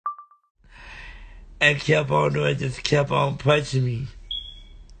and kept on doing, just kept on punching me.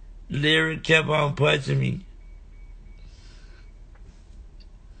 Literally kept on punching me.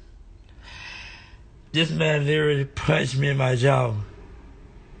 This man literally punched me in my jaw.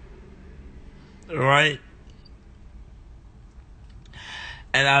 Right?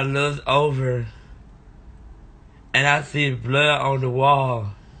 And I looked over and I see blood on the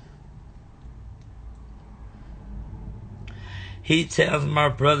wall. He tells my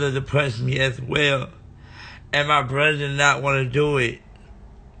brother to punch me as well. And my brother did not want to do it.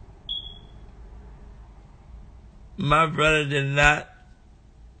 My brother did not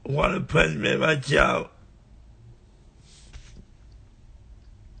want to punch me in my jaw.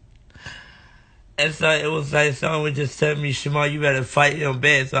 And so it was like someone would just tell me, Shamar, you better fight him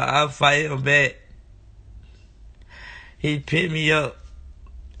back. So I fight him back. He picked me up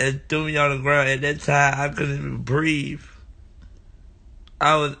and threw me on the ground. At that time, I couldn't even breathe.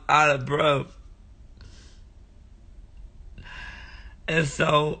 I was out of breath. And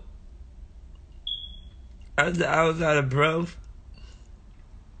so, after I was out of breath,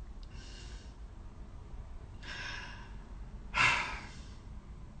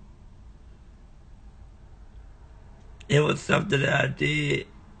 it was something that I did.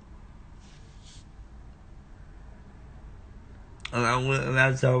 And I went and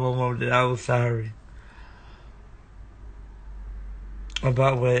I told my mom that I was sorry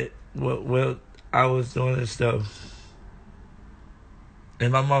about what I was doing and stuff.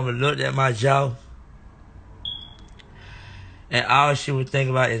 And my mama looked at my jaw, and all she would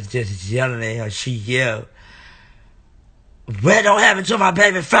think about is just yelling at her. She yelled, "What don't happen to my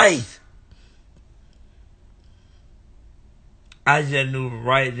baby face?" I just knew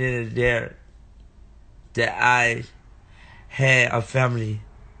right then and there that I had a family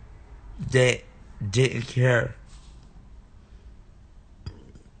that didn't care.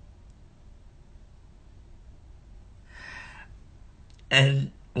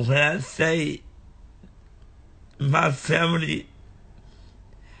 And when I say my family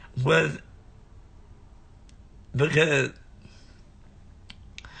was, because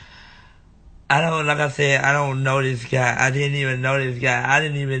like I said, I don't know this guy. I didn't even know this guy. I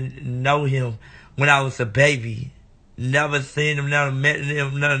didn't even know him when I was a baby. Never seen him, never met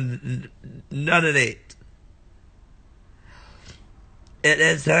him, none of that. At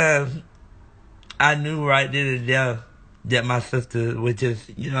that time, I knew right then and there that my sister was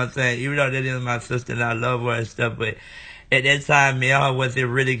just, you know what I'm saying, even though that is my sister and I love her and stuff, but at that time, me and her wasn't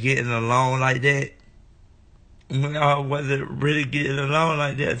really getting along like that. Me and her wasn't really getting along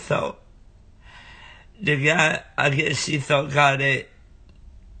like that, so the guy, I guess she thought God that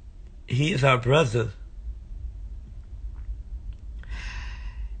he's her brother.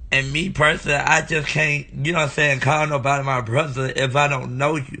 And me personally, I just can't, you know what I'm saying, call nobody my brother if I don't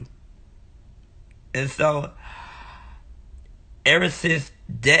know you. And so, ever since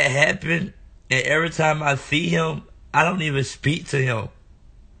that happened, and every time I see him, I don't even speak to him.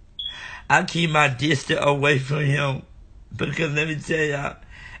 I keep my distance away from him. Because let me tell y'all,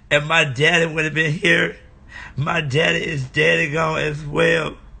 if my daddy would have been here, my daddy is dead and gone as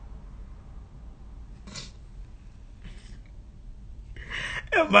well.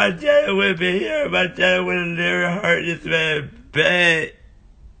 If my daddy would have been here, my daddy would have literally hurt this man bad.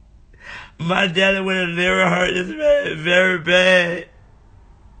 My daddy would have literally hurt this man very bad.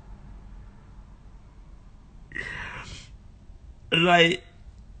 Like,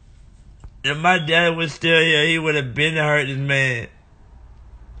 if my daddy was still here, he would have been hurt this man.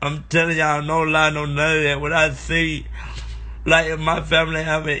 I'm telling y'all, no lie, no none of that. When I see, like, if my family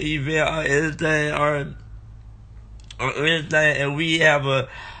have an event or anything, or anything, and we have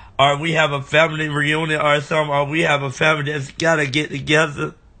a family reunion or something, or we have a family that's gotta get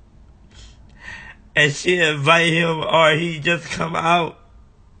together, and she invite him, or he just come out,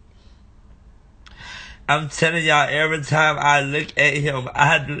 I'm telling y'all, every time I look at him,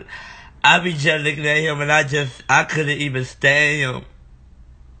 I be just looking at him, and I couldn't even stand him.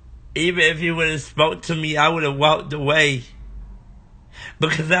 Even if he would have spoke to me, I would have walked away.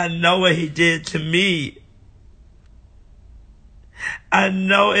 Because I know what he did to me. I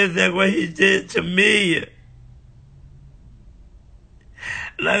know exactly what he did to me.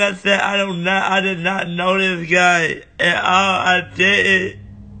 Like I said, I did not know this guy at all. I didn't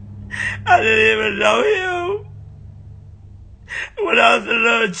even know him. When I was a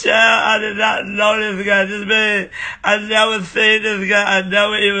little child, I did not know this guy. This man, I never seen this guy. I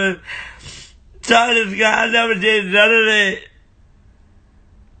never even saw this guy. I never did none of that.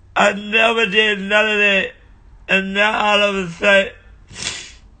 I never did none of that. And now all of a sudden,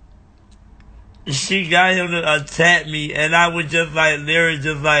 she got him to attack me. And I was just like, literally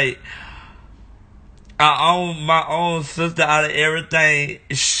just like, I own my own sister out of everything.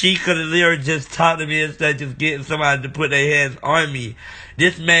 She could have literally just talked to me instead of just getting somebody to put their hands on me.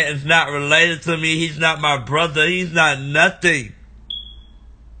 This man is not related to me. He's not my brother. He's not nothing.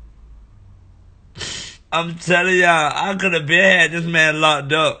 I'm telling y'all, I could have been had this man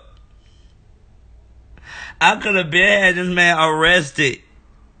locked up. I could have been had this man arrested.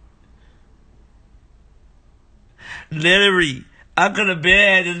 Literally, I could have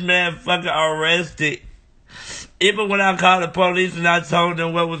been had this man fucking arrested. Even when I called the police and I told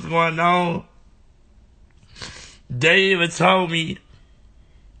them what was going on, they even told me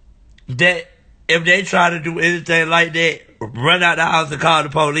that if they try to do anything like that, run out the house and call the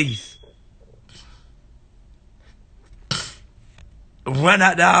police. Run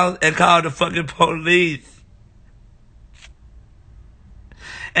out the house and call the fucking police.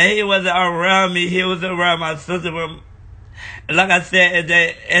 And he wasn't around me. He was around my sister. Like I said,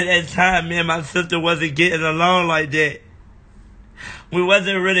 at that time, me and my sister wasn't getting along like that. We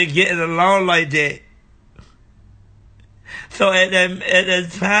wasn't really getting along like that. So at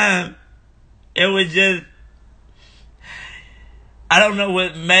that time, it was just, I don't know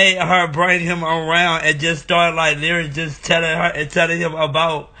what made her bring him around and just start like literally just telling her and telling him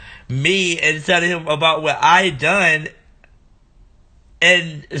about me and telling him about what I done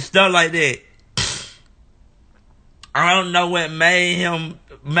and stuff like that. I don't know what made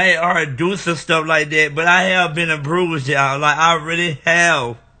her do some stuff like that, but I have been bruised, y'all. Like, I really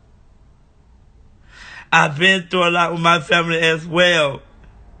have. I've been through a lot with my family as well.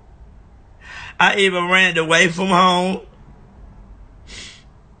 I even ran away from home.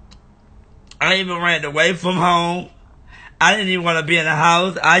 I didn't even want to be in the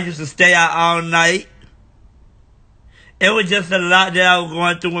house. I used to stay out all night. It was just a lot that I was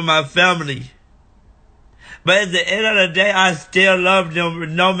going through with my family. But at the end of the day, I still loved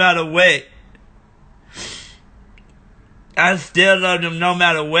them no matter what. I still love them no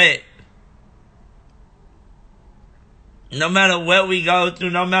matter what. No matter what we go through,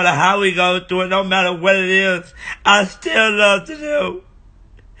 no matter how we go through it, no matter what it is, I still love them.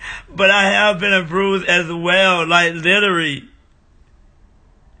 But I have been bruised as well, like literally.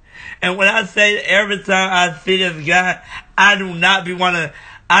 And when I say every time I see this guy, I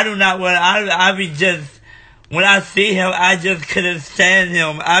be just, when I see him, I just couldn't stand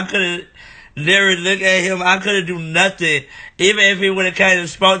him. I couldn't literally look at him. I couldn't do nothing. Even if he would have came and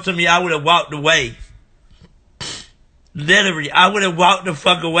spoke to me, I would have walked away. Literally, I would have walked the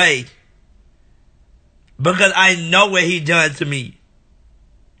fuck away. Because I know what he done to me.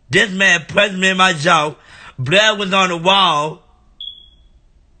 This man punched me in my jaw. Blood was on the wall.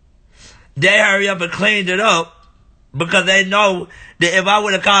 They hurry up and cleaned it up. Because they know that if I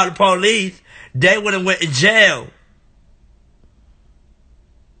would have called the police, they would have went to jail.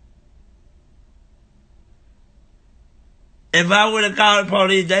 If I would have called the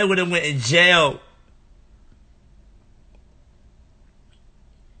police, they would have went in jail.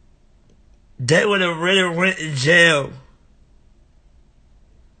 They would have really went in jail.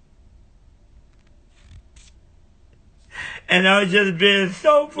 And I was just being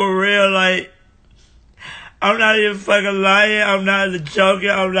so for real, like, I'm not even fucking lying. I'm not joking.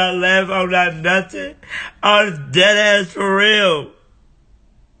 I'm not laughing. I'm not nothing. I was dead ass for real.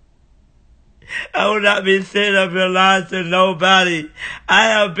 I would not be sitting up here lying to nobody. I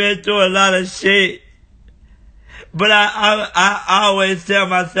have been through a lot of shit. But I always tell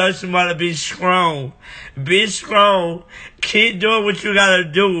myself, Shamar, be strong. Be strong. Keep doing what you gotta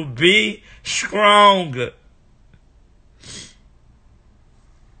do. Be strong.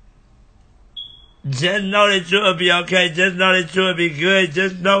 Just know that you'll be okay. Just know that you'll be good.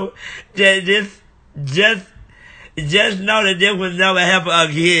 Just know that just know that this will never happen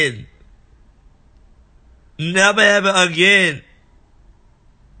again. Never happen again.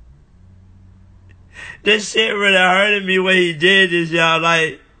 This shit really hurted me when he did this, y'all.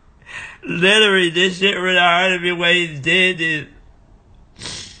 Like, literally, this shit really hurted me when he did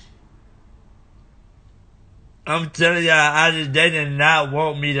this. I'm telling y'all, they did not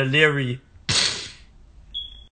want me to live.